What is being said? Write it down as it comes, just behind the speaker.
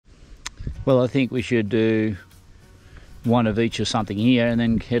Well, I think we should do one of each or something here and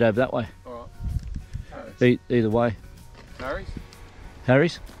then head over that way. All right. Either way. Harry's?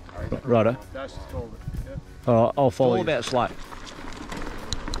 Harry's? Righto. Dash is called it. Yeah. All right, I'll follow All you. about slow.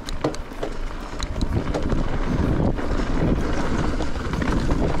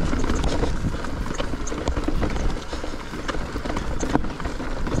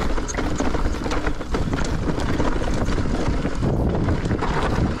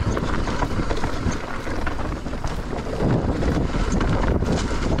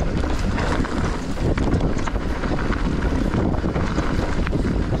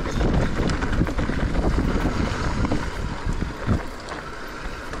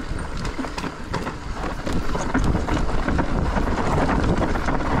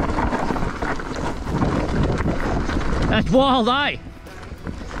 That's wild, eh?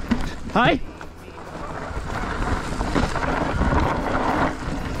 Hey?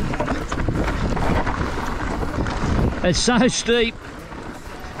 It's so steep.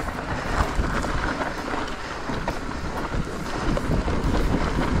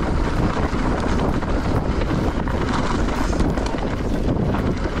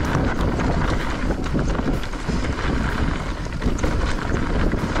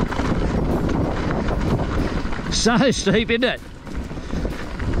 So steep, isn't it?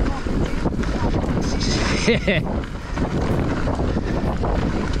 Yeah.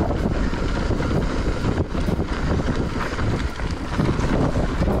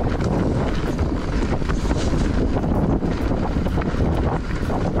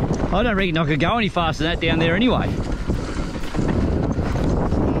 I don't reckon I could go any faster than that down there anyway.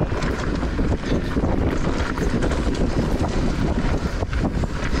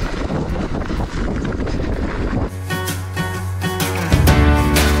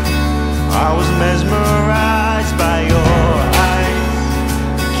 I was mesmerized by your eyes.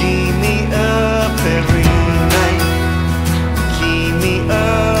 Keep me up every night. Keep me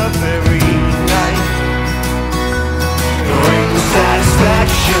up every night. There ain't no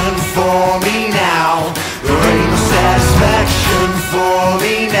satisfaction for me now. There ain't no satisfaction for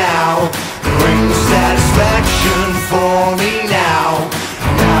me now. There ain't no satisfaction for me now.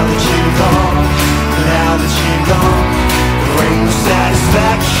 Now that you're gone, now that you're gone. There ain't no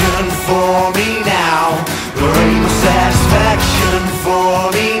satisfaction for me now. There ain't no satisfaction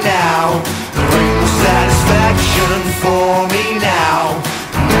for me now. There ain't no satisfaction for me now.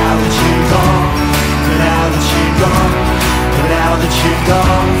 Now that you're gone, now that you're gone, now that you're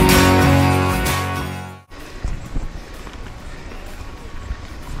gone.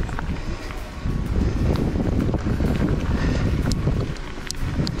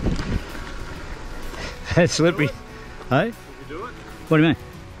 That's slippery. Hey? Did you do it? What do you mean?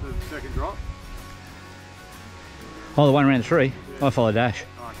 The second drop? Oh, the one around the tree? Yeah. I followed Dash.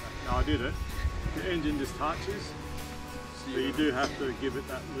 Oh, okay. No, I did it. The engine just touches, so you do have to give it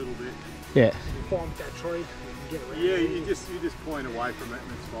that little bit. Yeah. Find that tree, you can get around. Yeah, you just point away from it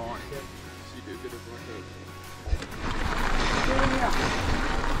and it's fine. Yeah. So you do a bit of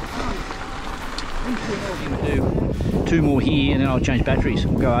Do two more here and then I'll change batteries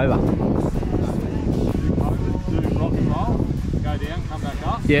and go over. do rock and roll, go down, come back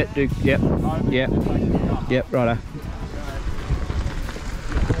up. Yeah, yep. Over, Yep. and then take it up. Yep, righto.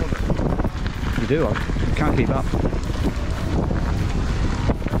 You do, I can't keep up.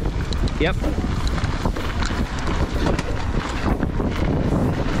 Yep.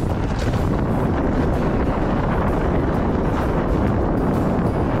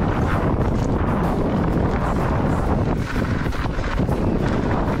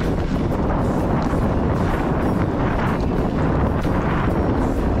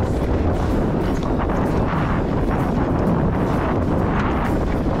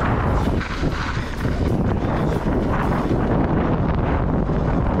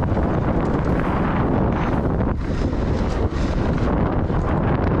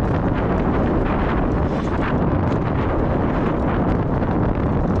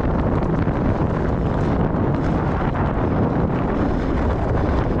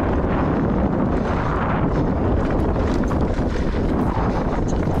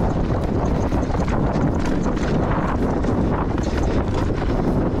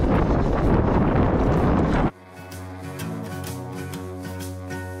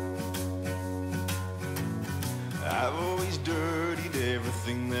 I've always dirtied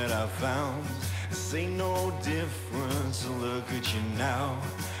everything that I found. This ain't no difference, so look at you now.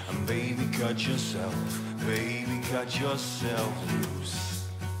 And baby, cut yourself loose.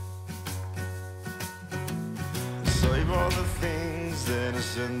 Save all the things that I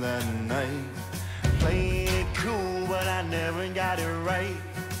said that night. Playing it cool, but I never got it right.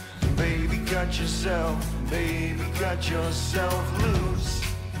 Baby, got yourself, baby, got yourself loose.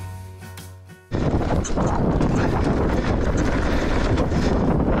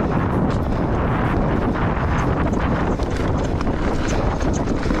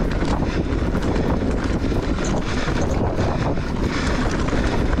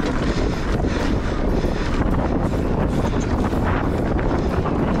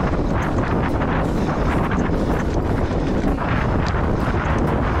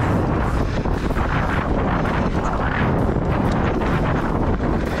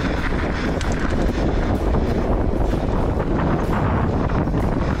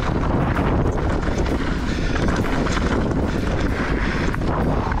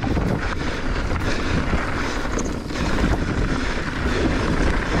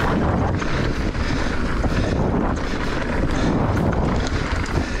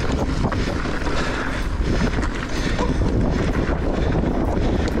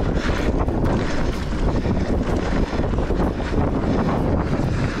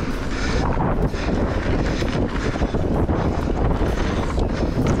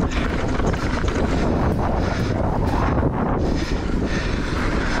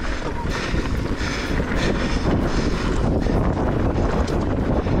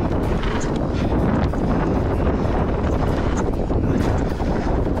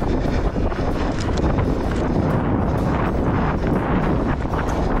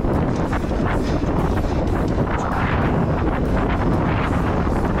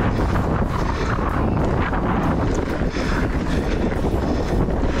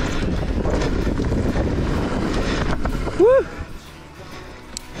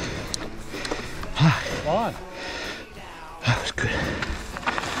 That was good.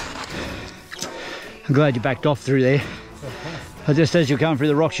 I'm glad you backed off through there. Just as you're going through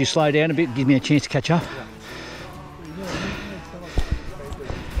the rocks, you slow down a bit, give me a chance to catch up.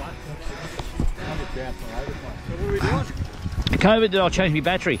 COVID, I'll change my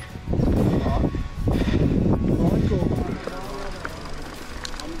battery.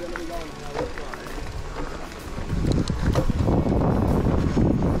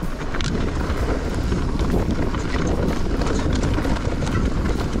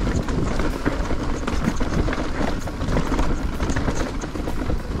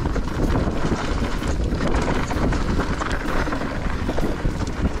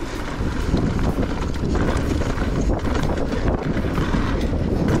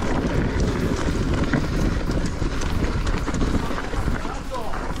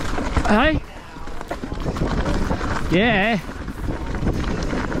 Hey? Yeah.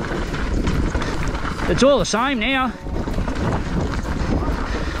 It's all the same now.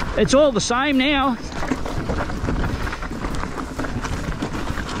 It's all the same now.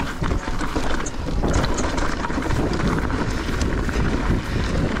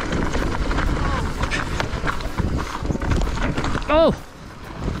 Oh!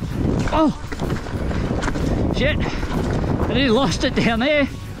 Oh! Shit! I nearly lost it down there.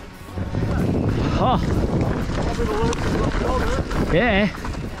 Oh. Yeah.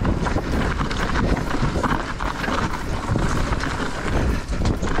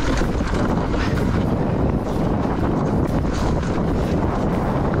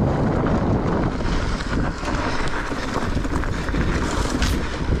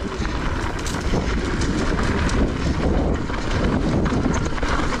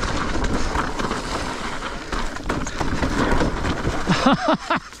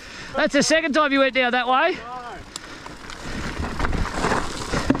 That's the second time you went down that way.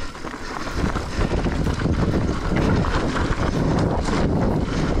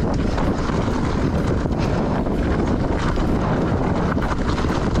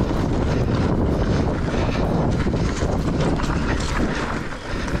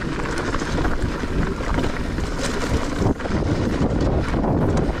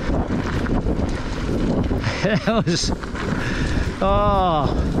 That was...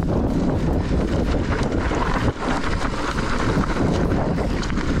 Oh.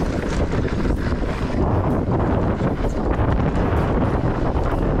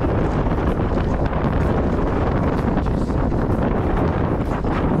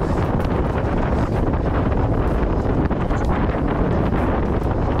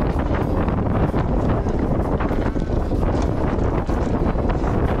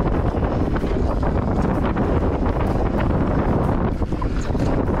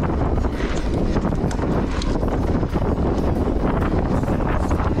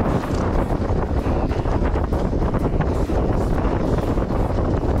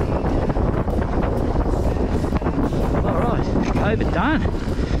 But done.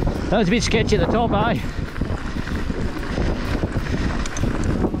 That was a bit sketchy at the top, eh?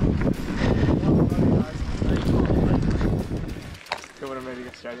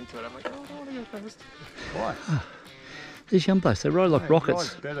 straight into it. I'm like, oh, I don't want to go first. Why? These young blokes, they ride like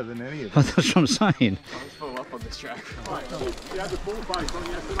rockets. It's better than any of them. That's what I'm saying. I was full up on this track. You had the full face on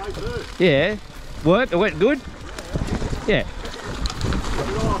yesterday too. Yeah. Work? It went good? Yeah.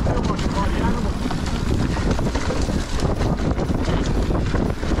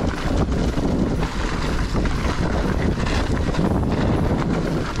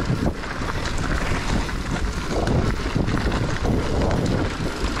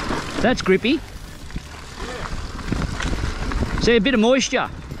 That's grippy. See a bit of moisture.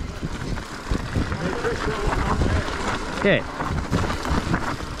 Yeah.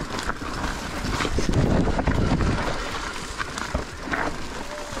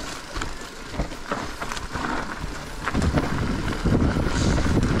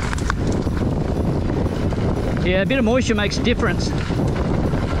 Yeah, a bit of moisture makes a difference.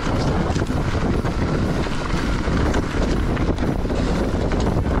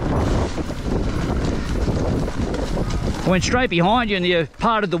 I went straight behind you and you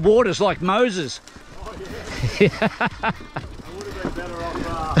parted the waters like Moses. Oh yeah. I would have been better off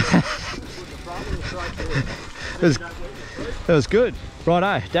with the front wheel straight through. That was good.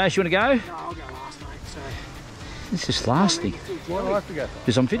 Righto, Dash, you want to go? No, I'll go last, mate. So. It's just lasting. Why do I have to go?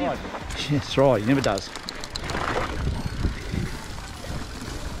 Is on video? Yeah, that's right, he never does.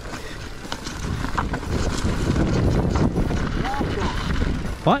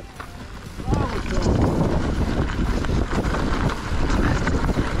 What?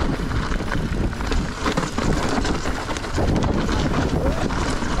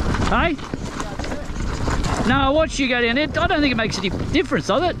 Hey? No, I watched you go down there. I don't think it makes any difference,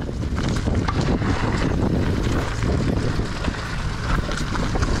 does it?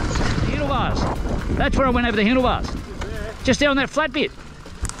 Handlebars. That's where I went over the handlebars. Just down that flat bit.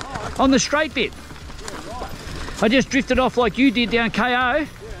 On the straight bit. I just drifted off like you did down KO.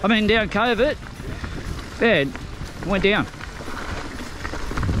 I mean down Covert. Yeah, went down.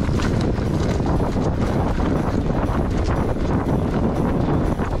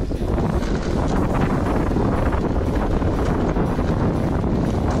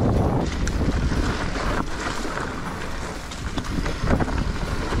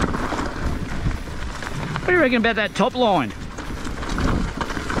 What do you reckon about that top line?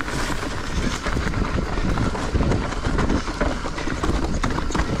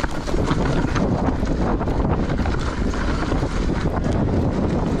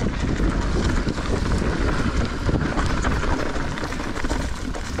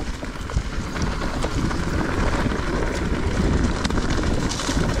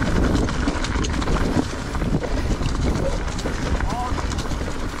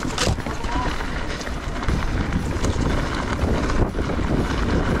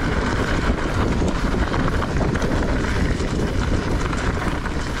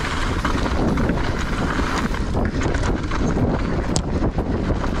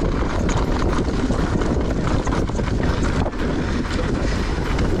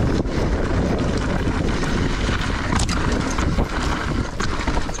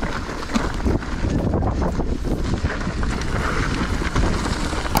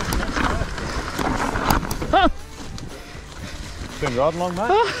 Been riding long,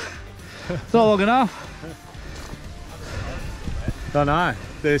 mate? It's not long enough. Don't know.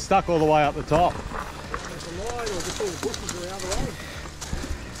 They're stuck all the way up the top.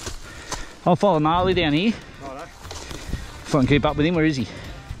 I'll follow Marley down here. Righto. If I can keep up with him. Where is he?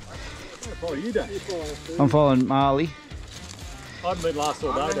 Follow you, Dan. I'm following Marley. I haven't been last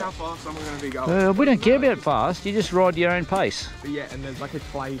all I don't day. know how fast I'm going to be going. We don't care about fast. You just ride your own pace. But yeah, and there's like a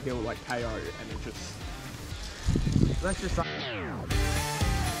clay hill like KO, and it just... That's just...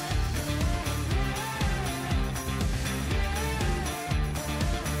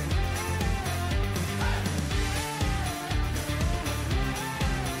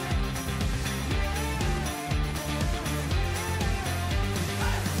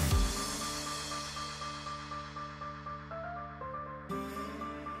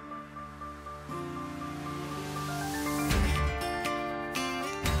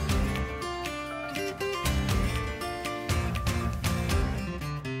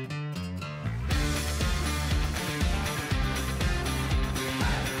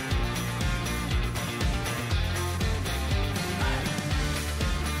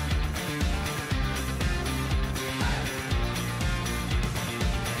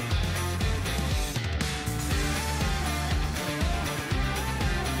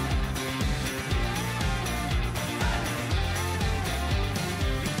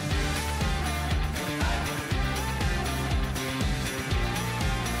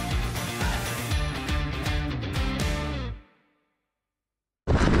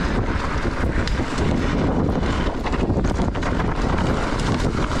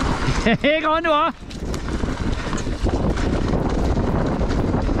 Hang on to her.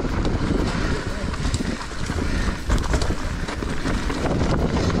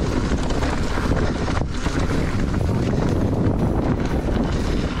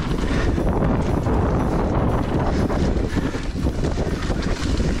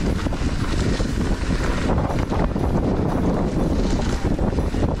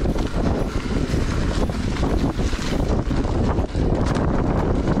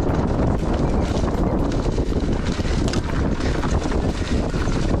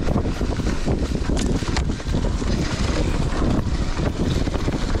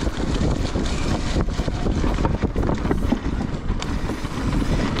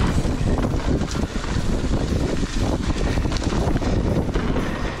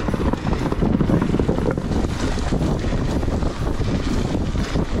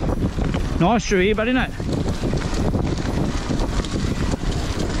 Nice through here, but isn't it?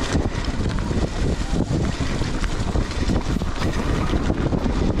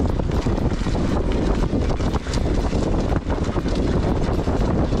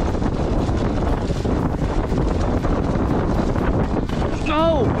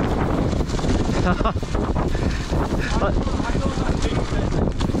 Oh!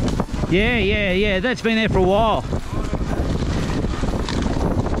 Yeah, that's been there for a while.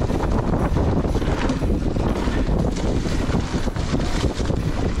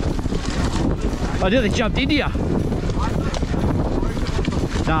 I nearly jumped into you.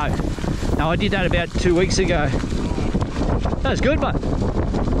 No, I did that about 2 weeks ago. That was good, but.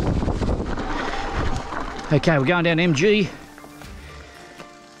 Okay, we're going down MG.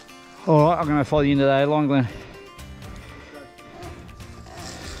 All right, I'm going to follow you into that long Glen.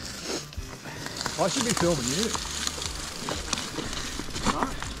 I should be filming you.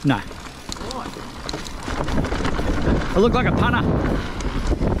 No. I look like a punter.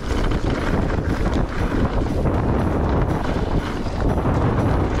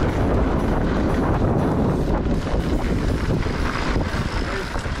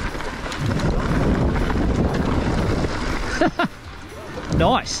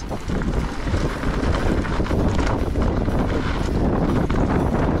 Nice.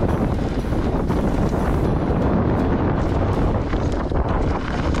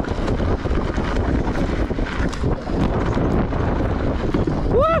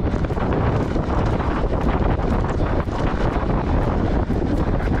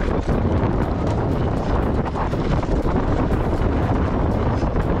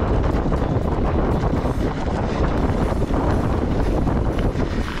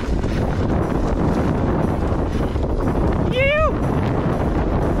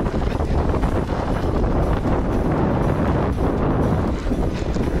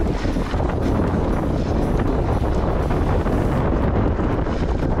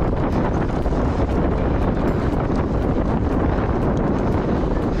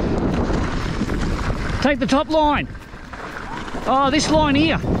 Take the top line. Oh, this line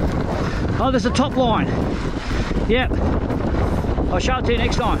here. Oh, there's a top line. Yep. I'll show it to you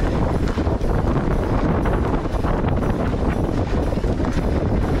next time.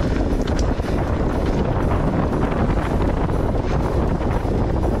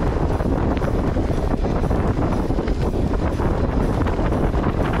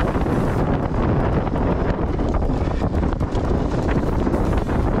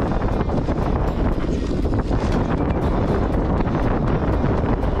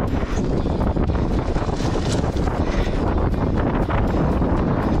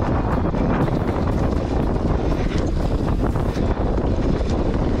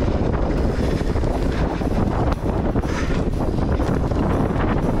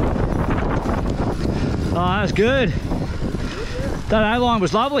 Oh, that was good. That A-line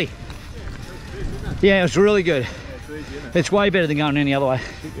was lovely. Yeah, it was really good. It's way better than going any other way.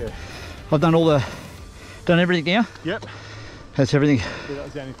 I've done done everything now. Yep. That's everything. Yeah, that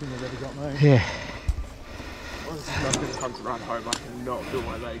was the only thing that ever got me. Yeah. I was just like, time to run home. I cannot feel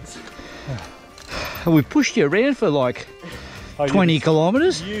my legs. We've pushed you around for like 20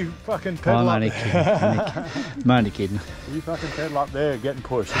 kilometres. You fucking Oh, pedal I'm up. only kidding. I'm only kidding. You fucking pedal up there getting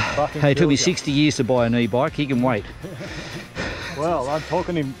pushed. Hey, it took me 60 years to buy an e-bike. He can wait. Well, I'm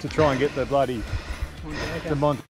talking him to try and get the bloody... the